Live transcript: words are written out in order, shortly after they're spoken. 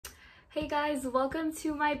Hey guys, welcome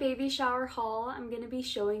to my baby shower haul. I'm going to be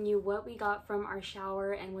showing you what we got from our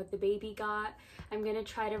shower and what the baby got. I'm going to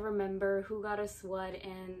try to remember who got us what,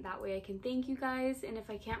 and that way I can thank you guys. And if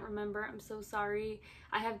I can't remember, I'm so sorry.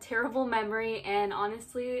 I have terrible memory, and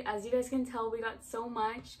honestly, as you guys can tell, we got so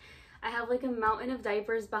much. I have like a mountain of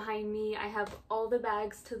diapers behind me. I have all the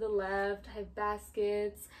bags to the left. I have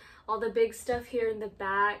baskets, all the big stuff here in the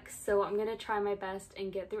back. So I'm gonna try my best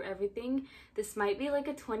and get through everything. This might be like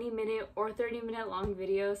a 20-minute or 30-minute long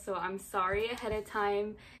video, so I'm sorry ahead of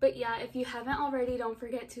time. But yeah, if you haven't already, don't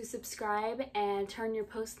forget to subscribe and turn your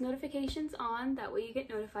post notifications on. That way you get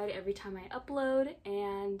notified every time I upload.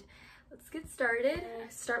 And let's get started.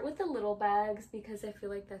 Start with the little bags because I feel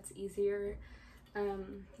like that's easier. Let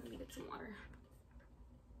me get some water.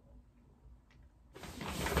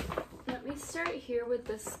 Let me start here with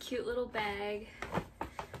this cute little bag.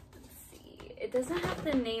 Let's see. It doesn't have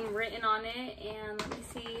the name written on it, and let me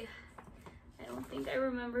see. I don't think I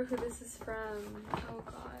remember who this is from. Oh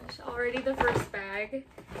gosh, already the first bag.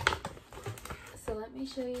 So let me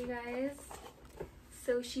show you guys.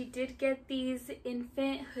 So she did get these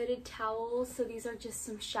infant hooded towels. So these are just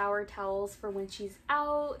some shower towels for when she's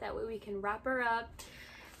out. That way we can wrap her up.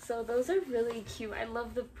 So those are really cute. I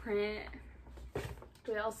love the print.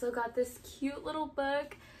 We also got this cute little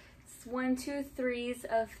book. It's 1, 2, 3s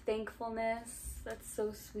of thankfulness. That's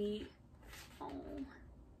so sweet. Oh,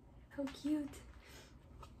 how cute.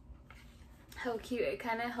 How cute. It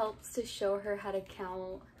kind of helps to show her how to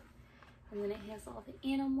count. And then it has all the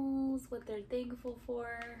animals, what they're thankful for.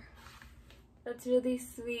 That's really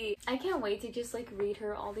sweet. I can't wait to just like read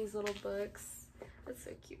her all these little books. That's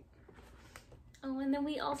so cute. Oh, and then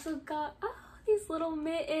we also got, oh, these little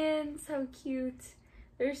mittens. How cute.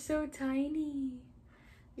 They're so tiny.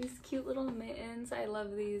 These cute little mittens. I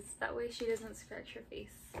love these. That way she doesn't scratch her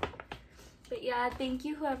face. But yeah, thank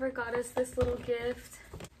you whoever got us this little gift.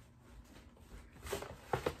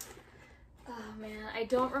 Oh man, I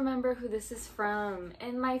don't remember who this is from.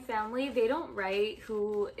 In my family, they don't write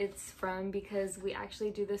who it's from because we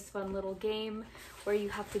actually do this fun little game where you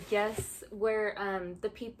have to guess where the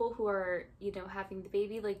people who are, you know, having the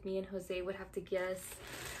baby, like me and Jose, would have to guess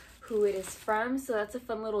who it is from. So that's a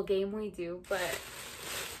fun little game we do, but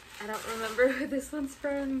I don't remember who this one's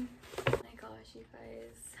from. Oh my gosh, you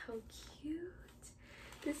guys, how cute.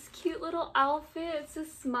 This cute little outfit. It's a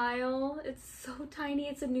smile. It's so tiny.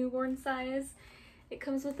 It's a newborn size. It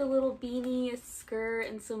comes with a little beanie, a skirt,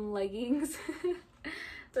 and some leggings.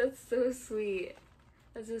 That's so sweet.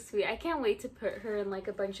 That's so sweet. I can't wait to put her in like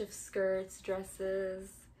a bunch of skirts,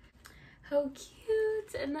 dresses. How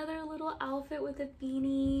cute. Another little outfit with a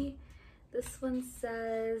beanie. This one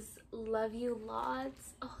says, "Love you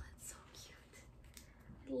lots." Oh,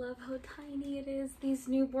 love how tiny it is. These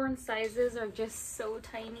newborn sizes are just so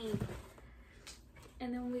tiny.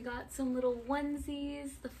 And then we got some little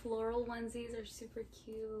onesies. The floral onesies are super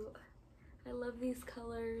cute. I love these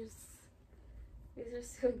colors. These are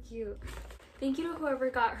so cute. Thank you to whoever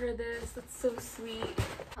got her this. That's so sweet.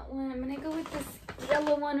 That one, I'm gonna go with this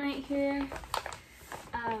yellow one right here.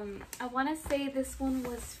 I want to say this one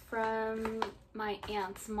was from my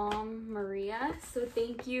aunt's mom, Maria. So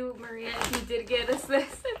thank you, Maria, if you did get us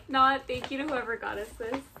this. If not, thank you to whoever got us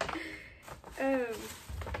this. Oh,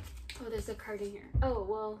 there's a card in here. Oh,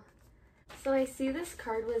 well, so I see this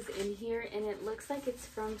card was in here, and it looks like it's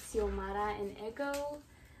from Xiomara and Ego.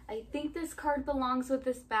 I think this card belongs with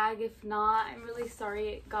this bag. If not, I'm really sorry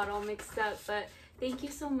it got all mixed up, but thank you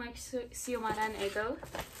so much, Xiomara and Ego.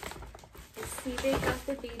 I see they got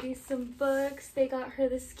the baby some books. They got her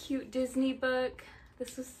this cute Disney book.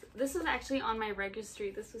 This was actually on my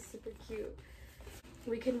registry. This was super cute.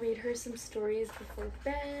 We can read her some stories before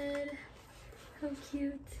bed. How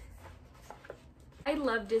cute. I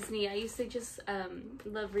love Disney. I used to just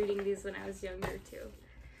love reading these when I was younger too.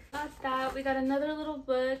 Got that. We got another little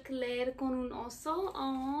book, Leer con un oso.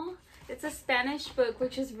 Aww. It's a Spanish book,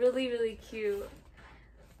 which is really, really cute.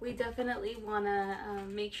 We definitely want to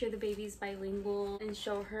make sure the baby's bilingual and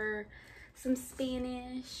show her some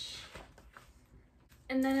Spanish.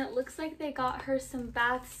 And then it looks like they got her some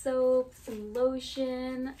bath soap, some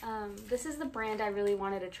lotion. This is the brand I really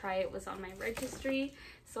wanted to try. It was on my registry,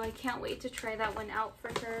 so I can't wait to try that one out for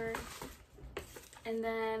her. And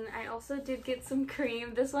then I also did get some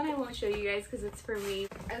cream. This one I won't show you guys because it's for me.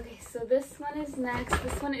 Okay, so this one is next.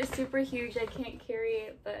 This one is super huge. I can't carry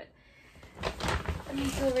it, but...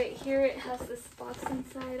 So right here it has this box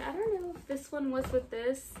inside. I don't know if this one was with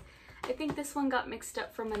this. I think this one got mixed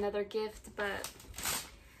up from another gift, but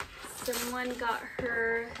someone got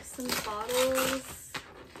her some bottles.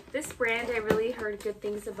 This brand, I really heard good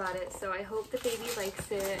things about it, so I hope the baby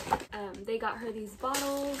likes it. They got her these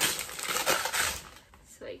bottles,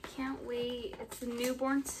 so I can't wait. It's a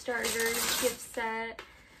newborn starter gift set.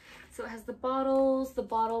 So it has the bottles, the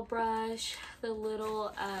bottle brush, the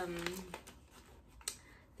little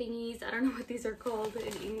thingies. I don't know what these are called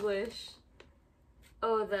in English.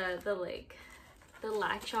 Oh, the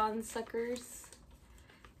latch-on suckers.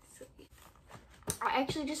 So, I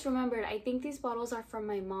actually just remembered, I think these bottles are from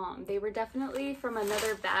my mom. They were definitely from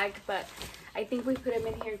another bag, but I think we put them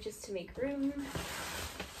in here just to make room.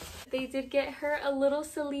 They did get her a little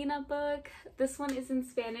Selena book. This one is in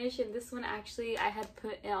Spanish, and this one actually I had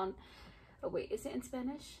put on, oh wait, is it in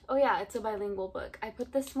Spanish? Oh yeah, it's a bilingual book. I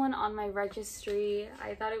put this one on my registry.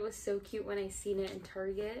 I thought it was so cute when I seen it in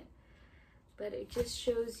Target. But it just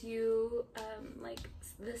shows you like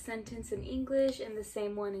the sentence in English and the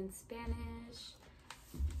same one in Spanish.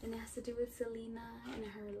 And it has to do with Selena and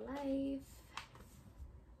her life.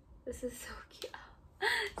 This is so cute.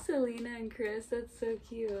 Selena and Chris, that's so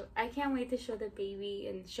cute. I can't wait to show the baby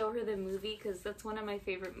and show her the movie because that's one of my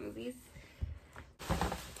favorite movies.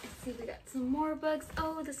 Let's see, we got some more books.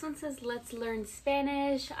 Oh, this one says Let's Learn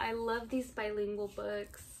Spanish. I love these bilingual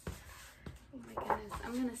books. Oh my goodness,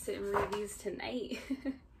 I'm gonna sit and read these tonight.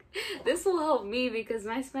 This will help me because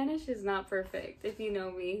my Spanish is not perfect, if you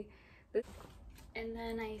know me. And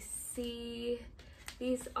then I see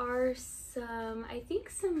these are some, I think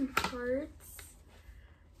some parts,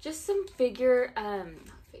 just some figure, what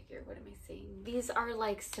am I saying? These are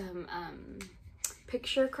like some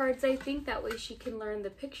picture cards, I think. That way she can learn the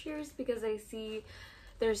pictures because I see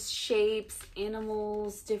there's shapes,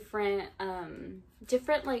 animals, different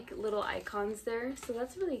like little icons there. So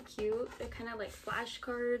that's really cute. They're kind of like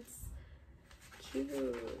flashcards.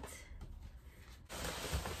 Cute.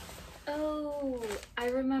 Oh, I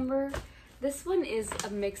remember. This one is a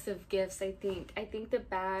mix of gifts, I think. I think the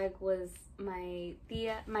bag was my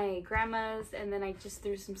grandma's, and then I just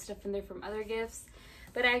threw some stuff in there from other gifts.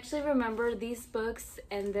 But I actually remember these books,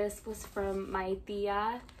 and this was from my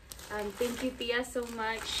tia. Thank you, Tia, so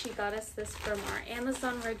much. She got us this from our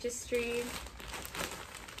Amazon registry.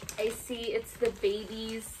 I see it's the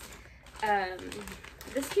babies.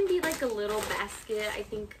 This can be like a little basket. I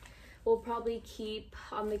think we'll probably keep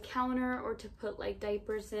on the counter or to put like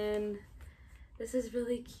diapers in. This is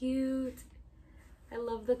really cute. I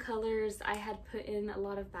love the colors. I had put in a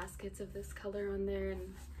lot of baskets of this color on there,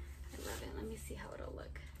 and I love it. Let me see how it'll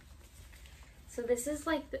look. So this is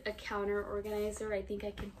like a counter organizer. I think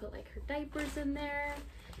I can put like her diapers in there,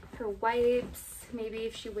 her wipes. Maybe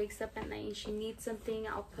if she wakes up at night and she needs something,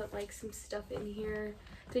 I'll put like some stuff in here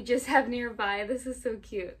to just have nearby. This is so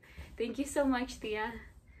cute. Thank you so much, Tia.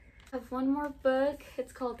 I have one more book.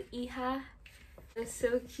 It's called Hija. It's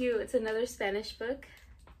so cute. It's another Spanish book.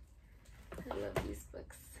 I love these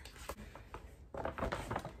books.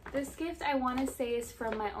 This gift I want to say is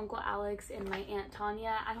from my Uncle Alex and my Aunt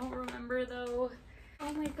Tanya. I don't remember though.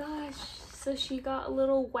 Oh my gosh. So she got a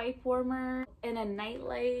little wipe warmer and a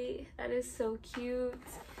nightlight. That is so cute.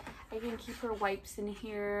 I can keep her wipes in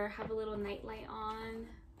here, have a little nightlight on.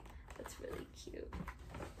 That's really cute.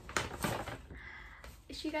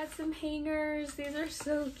 She got some hangers. These are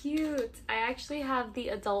so cute. I actually have the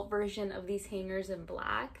adult version of these hangers in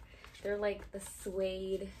black. They're like the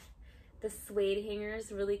suede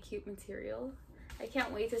hangers, really cute material. I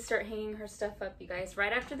can't wait to start hanging her stuff up, you guys.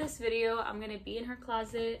 Right after this video, I'm gonna be in her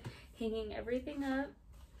closet hanging everything up.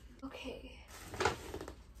 Okay,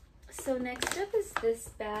 so next up is this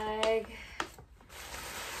bag.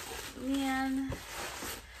 Man.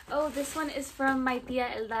 Oh, this one is from my tia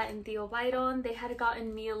Elda and Tio Byron. They had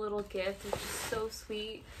gotten me a little gift, which is so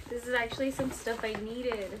sweet. This is actually some stuff I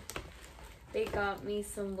needed. They got me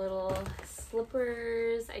some little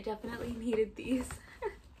slippers. I definitely needed these.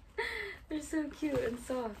 They're so cute and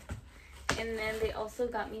soft. And then they also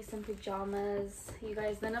got me some pajamas. You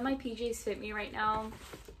guys, none of my PJs fit me right now.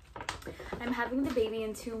 I'm having the baby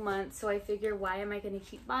in 2 months, so I figure why am I going to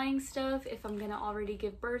keep buying stuff if I'm going to already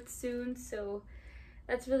give birth soon? So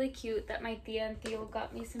that's really cute that my tia and Theo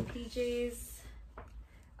got me some PJs.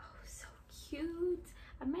 Oh, so cute.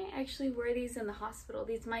 I might actually wear these in the hospital.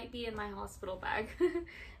 These might be in my hospital bag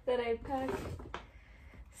that I packed.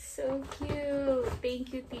 So cute.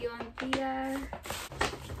 Thank you, Theo and Tia.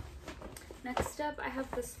 Next up, I have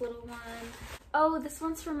this little one. Oh, this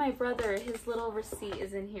one's for my brother. His little receipt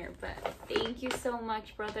is in here, but thank you so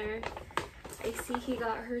much, brother. I see he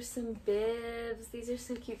got her some bibs. These are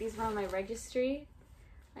so cute. These were on my registry.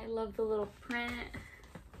 I love the little print.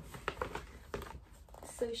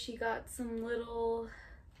 So she got some little,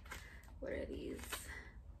 what are these?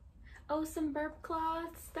 Oh, some burp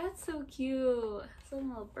cloths. That's so cute. Some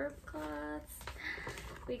little burp cloths.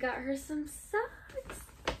 We got her some socks.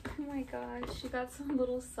 Oh my gosh, she got some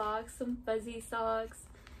little socks, some fuzzy socks.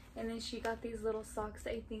 And then she got these little socks,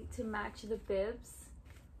 I think, to match the bibs.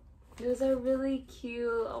 Those are really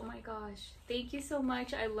cute. Oh my gosh. Thank you so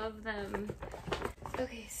much. I love them.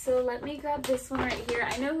 Okay, so let me grab this one right here.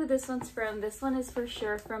 I know who this one's from. This one is for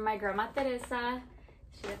sure from my grandma Teresa.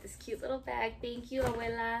 She got this cute little bag. Thank you,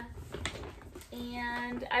 abuela.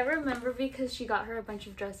 And I remember because she got her a bunch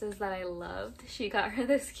of dresses that I loved. She got her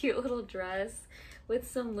this cute little dress with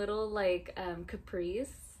some little like capris.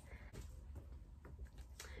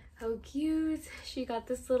 How cute. She got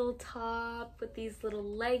this little top with these little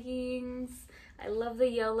leggings. I love the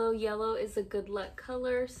yellow. Yellow is a good luck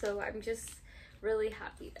color, so I'm just really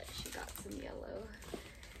happy that she got some yellow.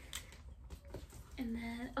 And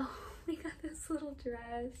then, oh, we got this little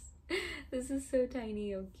dress. This is so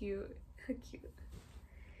tiny. How cute. How cute.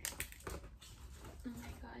 Oh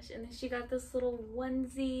my gosh. And then she got this little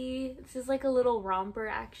onesie. This is like a little romper,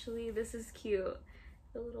 actually. This is cute.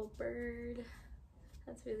 The little bird.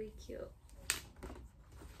 That's really cute.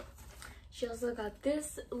 She also got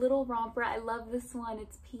this little romper. I love this one.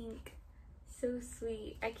 It's pink. So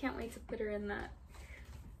sweet. I can't wait to put her in that.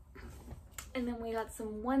 And then we got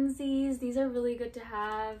some onesies. These are really good to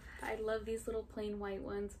have. I love these little plain white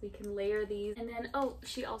ones. We can layer these. And then, oh,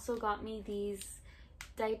 she also got me these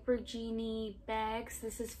diaper genie bags.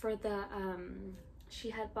 This is for the, she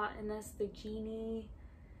had bought in us the genie.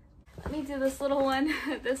 Let me do this little one.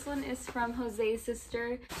 This one is from Jose's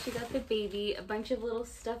sister. She got the baby, a bunch of little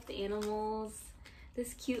stuffed animals,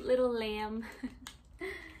 this cute little lamb.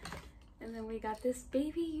 And then we got this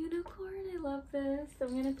baby unicorn. I love this.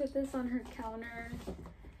 I'm gonna put this on her counter.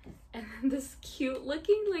 And then this cute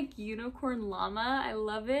looking like unicorn llama. I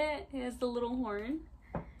love it. It has the little horn.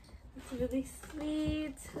 It's really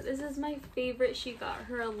sweet. This is my favorite. She got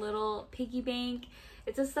her a little piggy bank.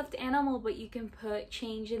 It's a stuffed animal, but you can put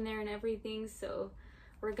change in there and everything. So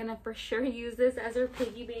we're gonna for sure use this as our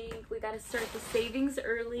piggy bank. We gotta start the savings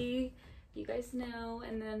early. You guys know.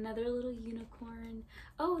 And then another little unicorn.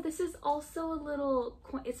 Oh, this is also a little,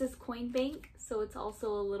 it says coin bank. So it's also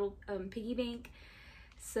a little piggy bank.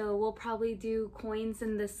 So we'll probably do coins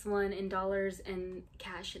in this one and dollars and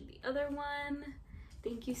cash in the other one.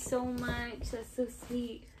 Thank you so much. That's so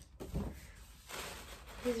sweet.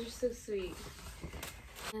 These are so sweet.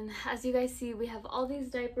 And as you guys see, we have all these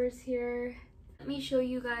diapers here. Let me show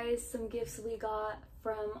you guys some gifts we got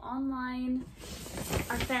from online.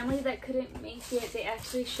 Our family that couldn't make it, they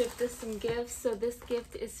actually shipped us some gifts. So this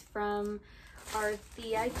gift is from our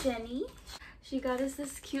Tia Jenny. She got us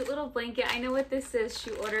this cute little blanket. I know what this is. She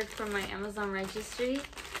ordered from my Amazon registry.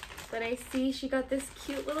 But I see she got this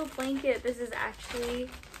cute little blanket. This is actually,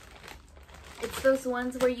 it's those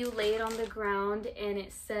ones where you lay it on the ground and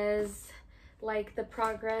it says like the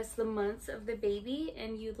progress, the months of the baby,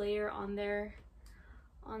 and you layer on there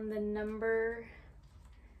on the number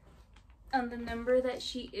that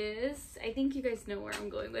she is. I think you guys know where I'm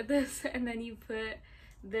going with this. And then you put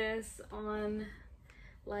this on,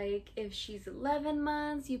 like if she's 11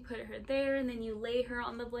 months, you put her there and then you lay her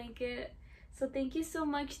on the blanket. So thank you so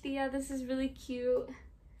much, Tia. This is really cute.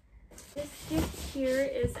 This gift here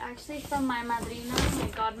is actually from my madrina, my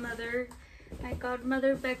godmother. My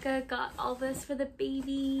godmother Becca got all this for the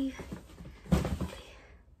baby.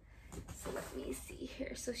 So let me see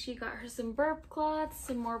here. So she got her some burp cloths,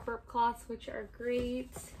 some more burp cloths, which are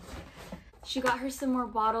great. She got her some more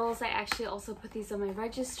bottles. I actually also put these on my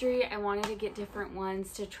registry. I wanted to get different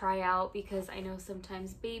ones to try out because I know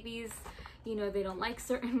sometimes babies, you know, they don't like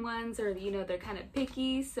certain ones, or you know, they're kind of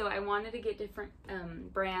picky. So I wanted to get different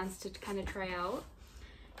brands to kind of try out.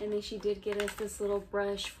 And then she did get us this little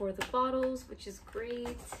brush for the bottles, which is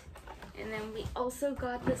great. And then we also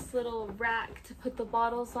got this little rack to put the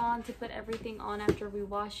bottles on, to put everything on after we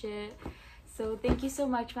wash it. So thank you so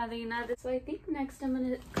much, Madrina. So I think next I'm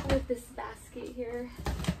gonna put this basket here.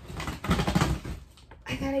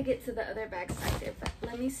 I gotta get to the other bag side, but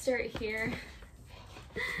let me start here.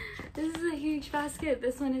 This is a huge basket.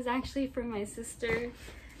 This one is actually from my sister.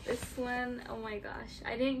 This one, oh my gosh.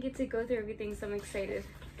 I didn't get to go through everything, so I'm excited.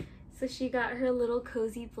 So she got her little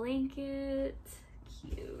cozy blanket.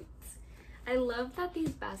 Cute. I love that these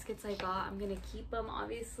baskets I got, I'm gonna keep them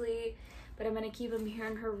obviously, but I'm gonna keep them here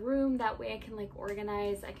in her room. That way I can like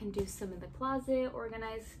organize. I can do some in the closet,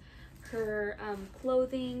 organize her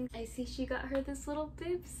clothing. I see she got her this little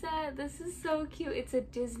bib set. This is so cute. It's a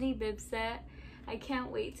Disney bib set. I can't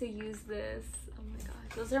wait to use this. Oh my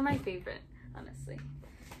gosh, those are my favorite, honestly.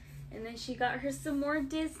 And then she got her some more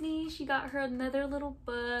Disney. She got her another little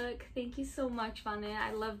book. Thank you so much, Vane.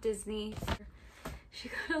 I love Disney. She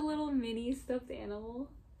got a little mini stuffed animal.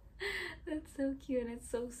 That's so cute and it's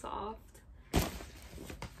so soft.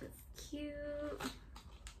 That's cute.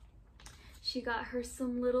 She got her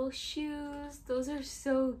some little shoes. Those are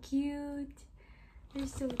so cute. They're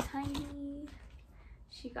so tiny.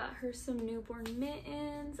 She got her some newborn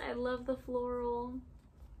mittens. I love the floral.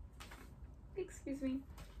 Excuse me.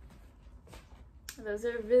 Those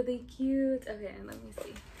are really cute. Okay, let me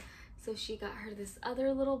see. So she got her this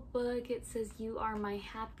other little book. It says, "You Are My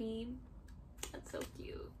Happy." That's so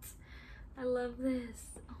cute. I love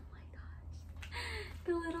this. Oh my gosh.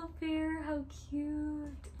 The little bear, how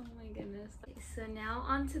cute. Oh my goodness. Okay, so now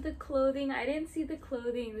onto the clothing. I didn't see the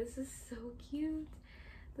clothing. This is so cute.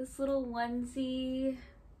 This little onesie.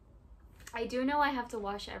 I do know I have to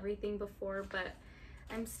wash everything before, but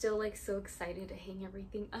I'm still like so excited to hang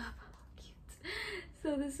everything up. Cute.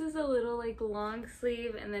 So this is a little like long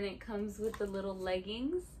sleeve, and then it comes with the little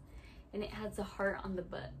leggings, and it has a heart on the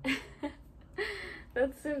butt.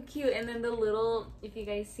 That's so cute. And then the little, if you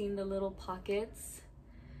guys seen the little pockets,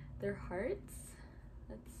 they're hearts.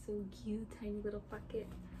 That's so cute, tiny little pocket.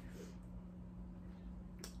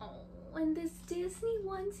 Oh, and this Disney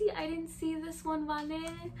onesie, I didn't see this one,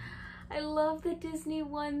 Vane. I love the Disney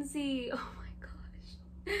onesie. Oh my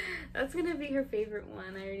gosh. That's gonna be her favorite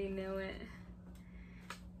one. I already know it.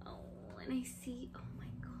 Oh, and I see, oh my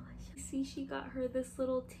gosh. I see she got her this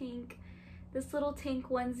little tank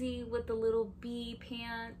onesie with the little bee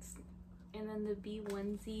pants and then the bee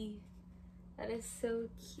onesie. That is so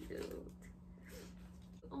cute.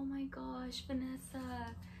 Oh my gosh,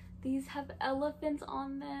 Vanessa. These have elephants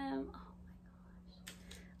on them.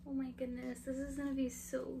 Oh my goodness, this is gonna be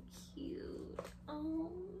so cute.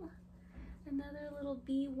 Oh, another little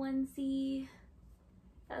bee onesie.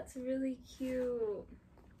 That's really cute.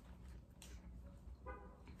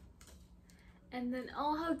 And then,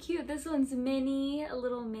 oh, how cute. This one's mini, a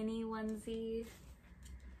little mini onesie.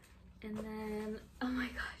 And then, oh my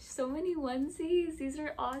gosh, so many onesies. These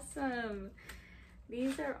are awesome.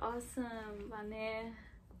 These are awesome, Vane.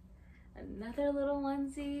 Another little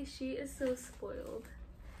onesie. She is so spoiled.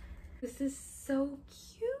 This is so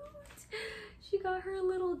cute. She got her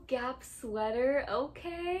little Gap sweater.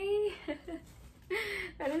 Okay.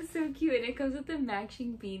 That is so cute. And it comes with a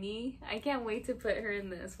matching beanie. I can't wait to put her in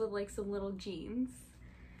this with like some little jeans.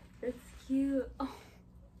 That's cute. Oh,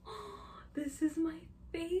 this is my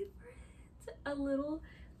favorite. A little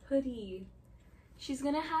hoodie. She's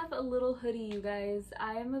gonna have a little hoodie, you guys.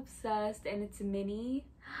 I am obsessed, and it's mini.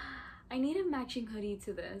 I need a matching hoodie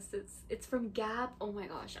to this. It's from Gap. Oh my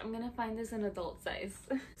gosh, I'm gonna find this in adult size.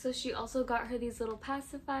 So she also got her these little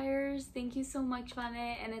pacifiers. Thank you so much,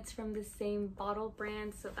 Vane. And it's from the same bottle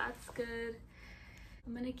brand, so that's good.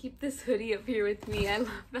 I'm gonna keep this hoodie up here with me. I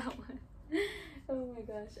love that one. Oh my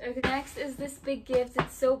gosh. Okay, next is this big gift.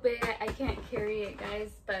 It's so big I can't carry it, guys,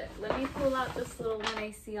 but let me pull out this little one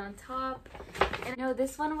I see on top. And no,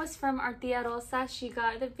 this one was from our Tia Rosa. She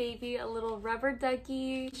got the baby a little rubber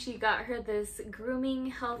ducky. She got her this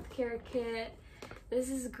grooming healthcare kit. This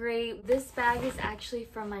is great. This bag is actually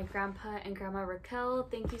from my grandpa and grandma Raquel.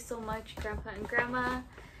 Thank you so much, grandpa and grandma.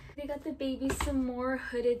 They got the baby some more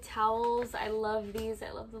hooded towels. I love these.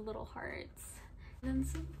 I love the little hearts. And then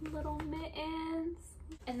some little mittens.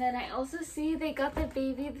 And then I also see they got the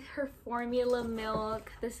baby her formula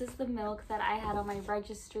milk. This is the milk that I had on my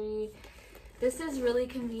registry. This is really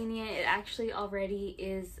convenient. It actually already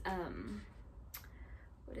is,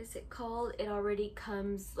 what is it called? It already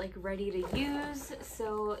comes like ready to use.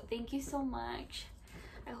 So thank you so much.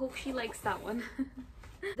 I hope she likes that one.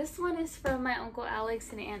 This one is from my Uncle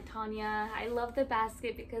Alex and Aunt Tanya. I love the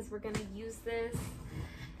basket because we're gonna use this.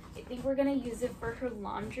 I think we're gonna use it for her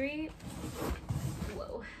laundry.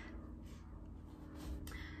 Whoa.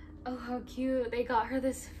 Oh, how cute. They got her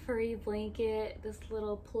this furry blanket, this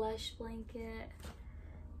little plush blanket.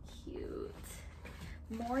 Cute.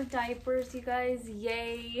 More diapers, you guys.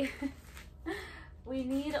 Yay. We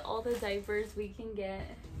need all the diapers we can get.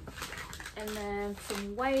 And then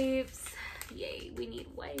some wipes. Yay, we need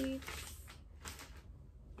wipes.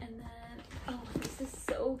 And then, oh, this is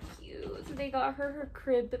so cute. They got her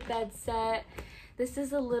crib bed set. This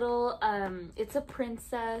is a little, it's a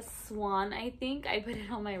princess swan, I think. I put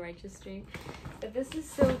it on my registry. But this is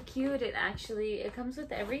so cute. It comes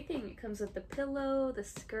with everything. It comes with the pillow, the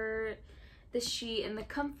skirt, the sheet, and the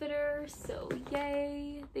comforter. So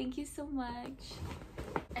yay. Thank you so much.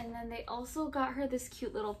 And then they also got her this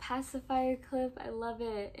cute little pacifier clip. I love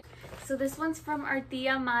it. So this one's from our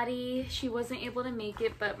tia Mari. She wasn't able to make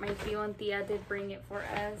it, but my tío and tia did bring it for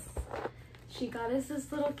us. She got us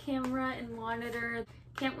this little camera and monitor.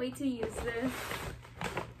 Can't wait to use this.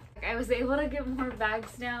 I was able to get more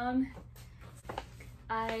bags down.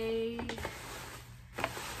 Let me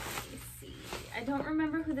see. I don't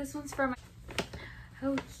remember who this one's from.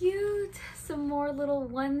 How cute. Some more little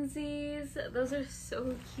onesies. Those are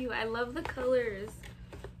so cute. I love the colors.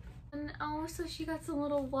 And oh, so she got some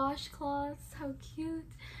little washcloths. How cute.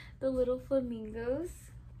 The little flamingos.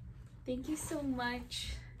 Thank you so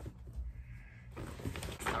much.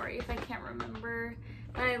 Sorry if I can't remember.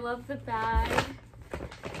 But I love the bag.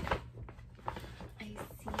 I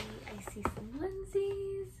see some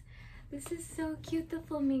onesies. This is so cute. The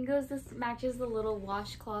flamingos. This matches the little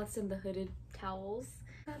washcloths and the hooded towels.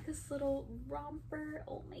 Got this little romper.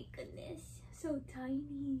 Oh my goodness, so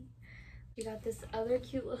tiny. We got this other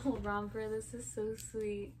cute little romper. This is so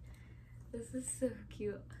sweet. This is so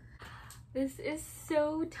cute. This is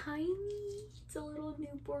so tiny. It's a little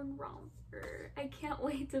newborn romper. I can't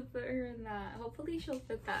wait to put her in that. Hopefully she'll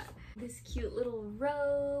fit that. This cute little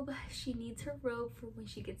robe. She needs her robe for when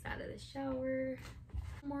she gets out of the shower.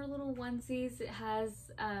 More little onesies. It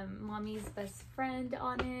has mommy's best friend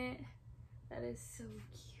on it. That is so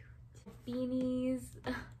cute. Beanies.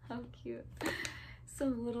 How cute.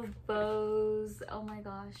 Some little bows. Oh my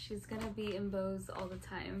gosh, she's gonna be in bows all the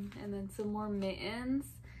time. And then some more mittens.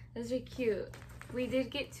 Those are cute. We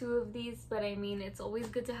did get 2 of these, but I mean, it's always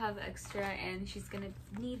good to have extra, and she's gonna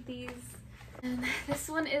need these. And this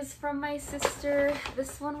one is from my sister.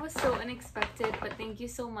 This one was so unexpected, but thank you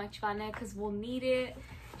so much, Vanna, because we'll need it.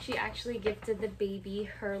 She actually gifted the baby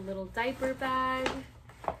her little diaper bag.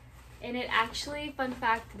 And it actually, fun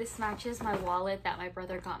fact, this matches my wallet that my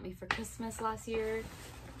brother got me for Christmas last year.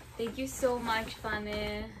 Thank you so much,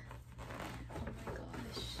 Vanna. Oh my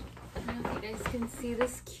gosh. I don't know if you guys can see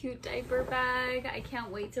this cute diaper bag. I can't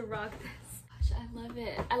wait to rock this. Gosh, I love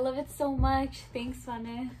it. I love it so much. Thanks,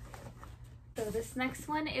 Vanna. So this next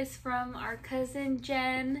one is from our cousin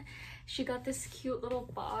Jen. She got this cute little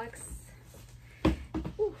box.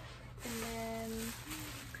 Ooh. And then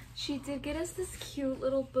she did get us this cute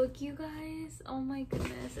little book, you guys. Oh my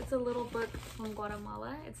goodness. It's a little book from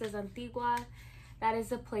Guatemala. It says Antigua. That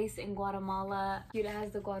is a place in Guatemala. It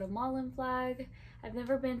has the Guatemalan flag. I've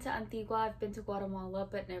never been to Antigua. I've been to Guatemala,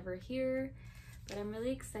 but never here. But I'm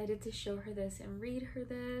really excited to show her this and read her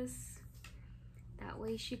this. That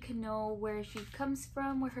way she can know where she comes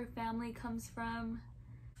from, where her family comes from.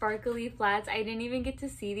 Sparkly flats. I didn't even get to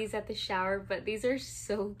see these at the shower, but these are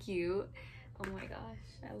so cute. Oh my gosh,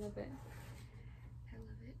 I love it. I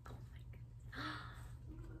love it.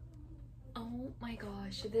 Oh my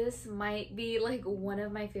gosh, this might be like one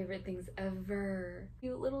of my favorite things ever.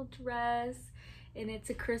 Cute little dress, and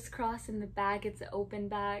it's a crisscross in the back. It's an open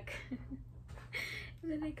back.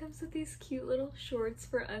 And then it comes with these cute little shorts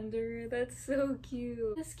for under. That's so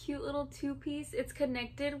cute. This cute little 2-piece. It's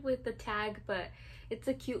connected with the tag, but it's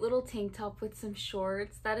a cute little tank top with some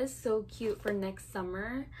shorts. That is so cute for next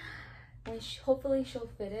summer. And hopefully she'll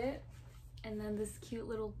fit it. And then this cute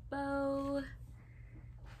little bow.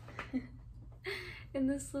 And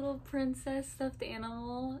this little princess stuffed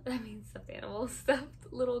animal.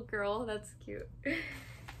 Stuffed little girl. That's cute.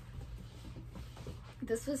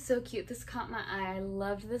 This was so cute. This caught my eye. I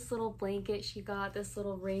loved this little blanket she got. This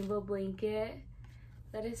little rainbow blanket.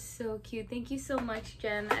 That is so cute. Thank you so much,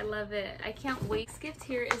 Jen. I love it. I can't wait. This gift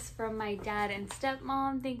here is from my dad and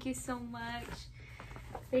stepmom. Thank you so much.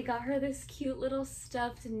 They got her this cute little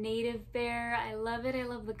stuffed native bear. I love it. I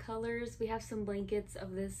love the colors. We have some blankets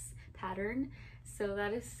of this pattern. So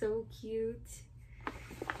that is so cute.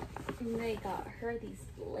 And they got her these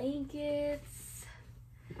blankets.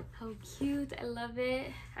 How cute. I love it.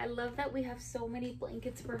 I love that we have so many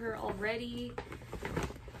blankets for her already.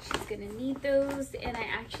 She's gonna need those, and I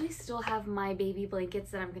actually still have my baby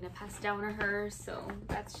blankets that I'm gonna pass down to her, so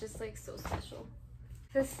that's just like so special.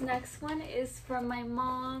 This next one is from my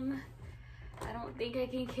mom. I don't think I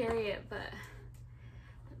can carry it, but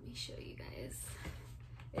let me show you guys.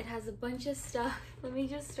 It has a bunch of stuff. Let me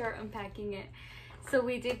just start unpacking it. So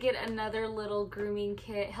we did get another little grooming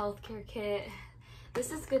kit, healthcare kit. This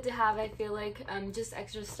is good to have. I feel like just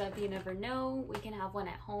extra stuff, you never know. We can have one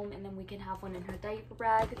at home, and then we can have one in her diaper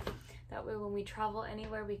bag. That way when we travel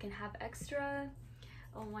anywhere, we can have extra.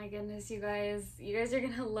 Oh my goodness, you guys are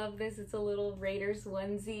gonna love this. It's a little Raiders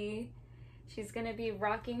onesie. She's gonna be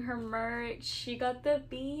rocking her merch. She got the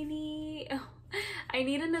beanie. Oh, I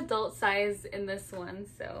need an adult size in this one,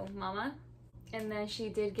 so mama, And then she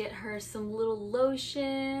did get her some little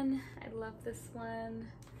lotion. I love this one.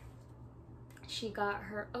 She got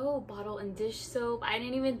her, oh, bottle and dish soap. I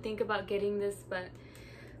didn't even think about getting this, but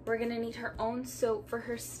we're gonna need her own soap for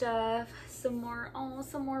her stuff. Some more, oh,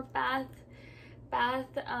 some more bath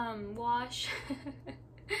wash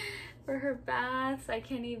for her baths. I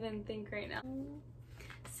can't even think right now.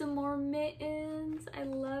 Some more mittens. I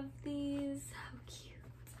love these. How cute.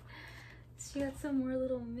 She got some more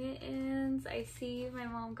little mittens. I see my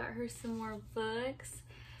mom got her some more books.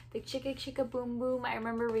 The Chicka Chicka Boom Boom. I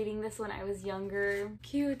remember reading this when I was younger.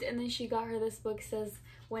 Cute. And then she got her this book, says,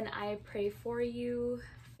 When I Pray For You.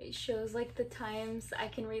 It shows like the times. I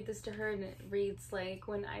can read this to her and it reads like,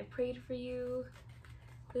 when I prayed for you.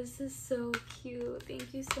 This is so cute.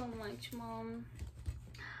 Thank you so much, Mom.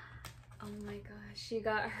 Oh my gosh. She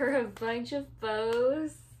got her a bunch of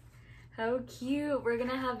bows. How cute. We're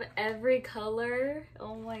gonna have every color.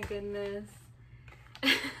 Oh my goodness.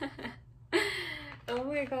 Oh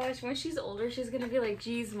my gosh. When she's older, she's gonna be like,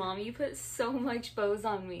 geez, Mom, you put so much bows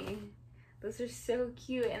on me. Those are so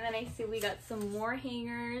cute. And then I see we got some more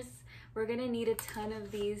hangers. We're gonna need a ton of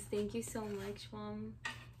these. Thank you so much, Mom.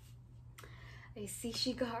 I see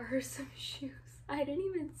she got her some shoes. I didn't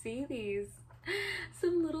even see these.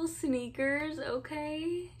 Some little sneakers,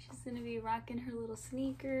 okay? She's gonna be rocking her little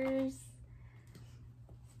sneakers.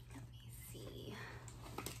 Let me see.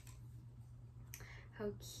 How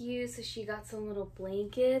cute. So she got some little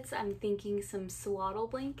blankets. I'm thinking some swaddle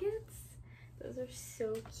blankets. Those are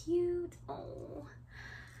so cute. Oh,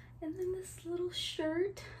 and then this little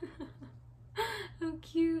shirt. How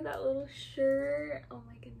cute, that little shirt. Oh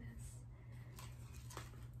my goodness.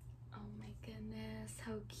 Oh my goodness,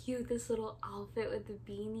 how cute this little outfit with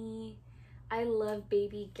the beanie. I love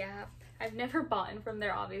Baby Gap. I've never bought from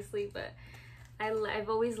there, obviously, but I've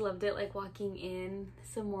always loved it, like walking in.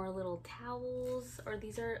 Some more little towels, or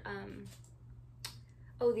these are,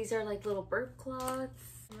 oh, these are like little burp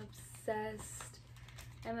cloths. I'm obsessed.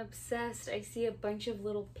 I'm obsessed. I see a bunch of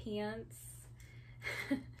little pants.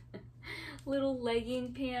 Little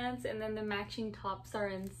legging pants, and then the matching tops are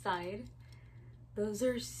inside. Those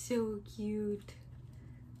are so cute.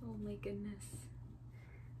 Oh my goodness.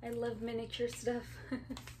 I love miniature stuff.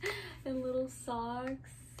 And little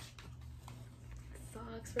socks.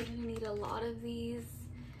 Socks, we're gonna need a lot of these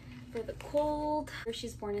for the cold.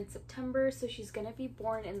 She's born in September, so she's gonna be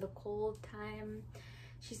born in the cold time.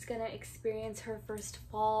 She's gonna experience her first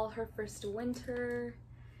fall, her first winter.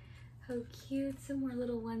 How cute. Some more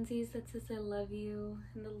little onesies that says I love you,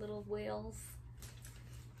 and the little whales.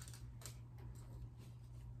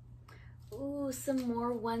 Ooh, some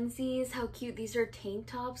more onesies. How cute. These are tank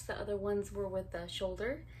tops. The other ones were with the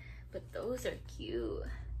shoulder, but those are cute.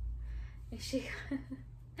 And she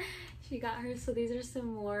got her, so these are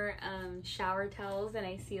some more shower towels, and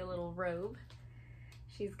I see a little robe.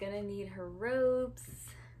 She's gonna need her robes,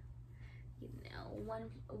 you know,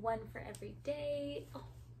 one for every day. Oh,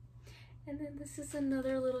 and then this is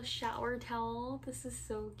another little shower towel. This is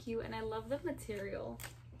so cute, and I love the material.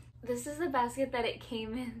 This is the basket that it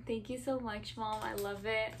came in. Thank you so much, Mom. I love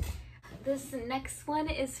it. This next one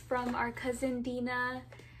is from our cousin Dina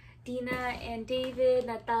and David,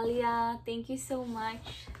 Natalia. Thank you so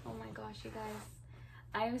much. Oh my gosh, you guys.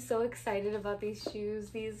 I am so excited about these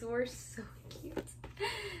shoes. These were so cute.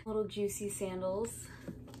 Little juicy sandals.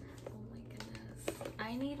 Oh my goodness.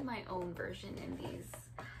 I need my own version in these.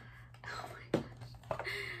 Oh my gosh.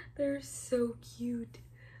 They're so cute.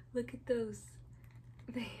 Look at those.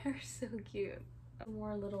 They are so cute.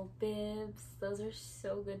 More little bibs. Those are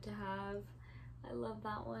so good to have. I love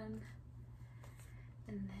that one.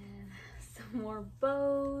 And then some more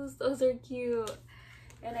bows. Those are cute.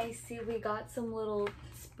 And I see we got some little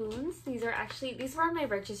spoons. These were on my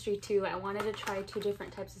registry too. I wanted to try 2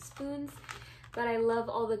 different types of spoons, but I love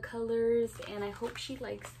all the colors and I hope she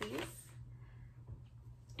likes these.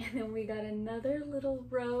 And then we got another little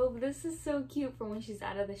robe. This is so cute for when she's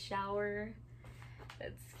out of the shower.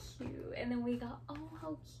 That's cute. And then we got, oh,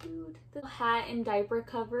 how cute, the hat and diaper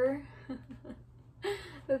cover.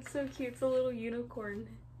 That's so cute. It's a little unicorn.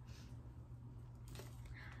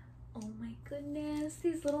 Oh my goodness,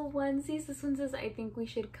 these little onesies. This one says, I think we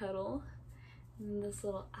should cuddle. And this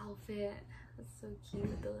little outfit. That's so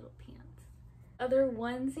cute, the little pants. Other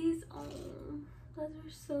onesies. Oh, those are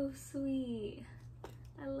so sweet.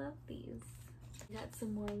 I love these. We got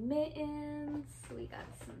some more mittens. We got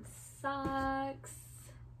some socks.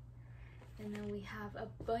 And then we have a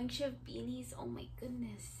bunch of beanies. Oh my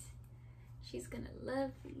goodness. She's gonna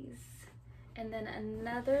love these. And then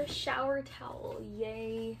another shower towel.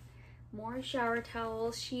 Yay. More shower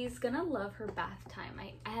towels. She's gonna love her bath time.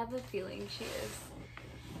 I have a feeling she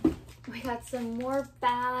is. We got some more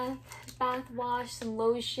bath wash, some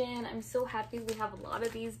lotion. I'm so happy we have a lot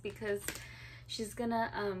of these because she's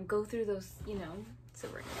gonna go through those, you know, so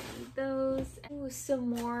we're gonna need those. Ooh, some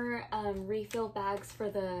more refill bags for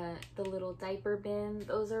the little diaper bin.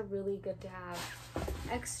 Those are really good to have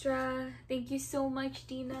extra. Thank you so much,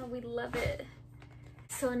 Dina. We love it.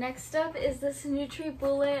 So next up is this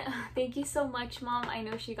NutriBullet. Thank you so much, Mom. I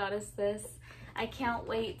know she got us this. I can't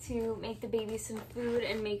wait to make the baby some food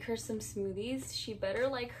and make her some smoothies. She better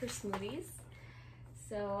like her smoothies.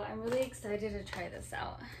 So I'm really excited to try this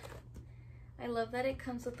out. I love that it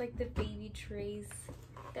comes with like the baby trays.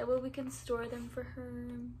 That way we can store them for her.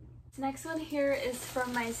 This next one here is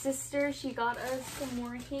from my sister. She got us some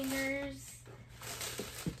more hangers.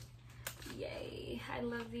 Yay, I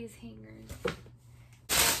love these hangers.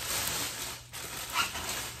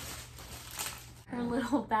 Her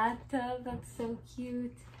little bathtub, that's so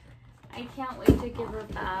cute. I can't wait to give her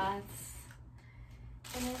baths.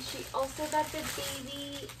 And then she also got the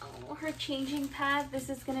baby, her changing pad. This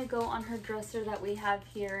is gonna go on her dresser that we have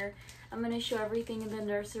here. I'm gonna show everything in the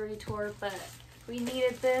nursery tour, but we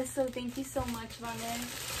needed this, so thank you so much, Vane.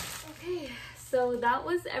 Okay, so that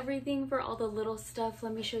was everything for all the little stuff.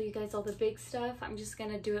 Let me show you guys all the big stuff. I'm just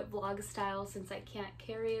gonna do it vlog style since I can't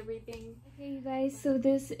carry everything. Okay, you guys, so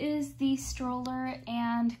this is the stroller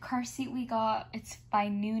and car seat we got. It's by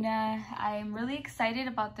Nuna. I'm really excited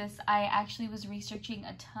about this. I actually was researching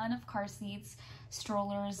a ton of car seats,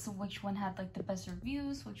 strollers, which one had like the best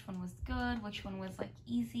reviews, which one was good, which one was like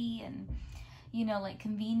easy and, you know, like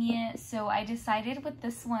convenient. So I decided with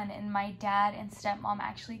this one, and my dad and stepmom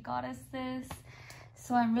actually got us this.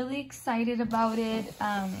 So I'm really excited about it.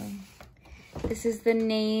 This is the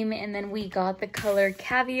name, and then we got the color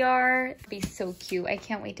Caviar. It'll be so cute. I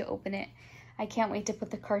can't wait to open it. I can't wait to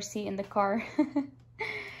put the car seat in the car.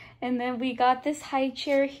 And then we got this high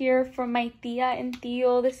chair here from my tia and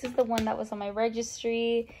tío. This is the one that was on my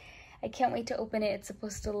registry. I can't wait to open it. It's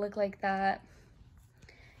supposed to look like that.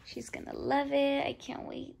 She's gonna love it. I can't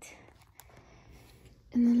wait.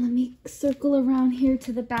 And then let me circle around here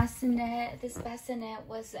to the bassinet. This bassinet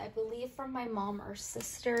was, I believe, from my mom or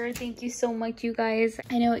sister. Thank you so much, you guys.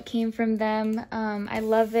 I know it came from them. I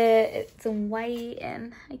love it. It's in white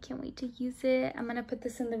and I can't wait to use it. I'm gonna put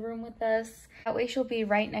this in the room with us. That way she'll be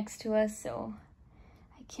right next to us, so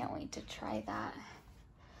I can't wait to try that.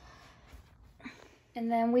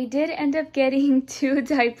 And then we did end up getting 2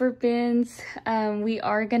 diaper bins. We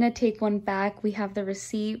are gonna take one back. We have the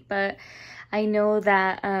receipt, but I know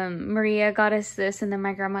that Maria got us this and then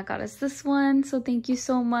my grandma got us this one. So thank you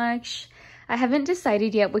so much. I haven't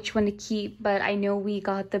decided yet which one to keep, but I know we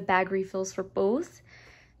got the bag refills for both.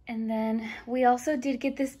 And then we also did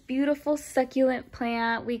get this beautiful succulent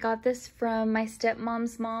plant. We got this from my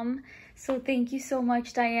stepmom's mom. So thank you so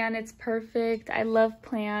much, Diane. It's perfect. I love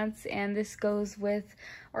plants and this goes with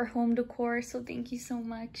our home decor. So thank you so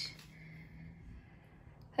much.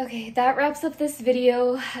 Okay, that wraps up this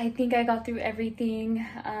video. I think I got through everything.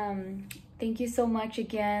 Thank you so much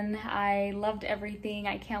again. I loved everything.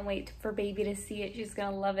 I can't wait for baby to see it. She's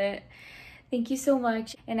gonna love it. Thank you so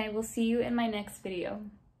much, and I will see you in my next video.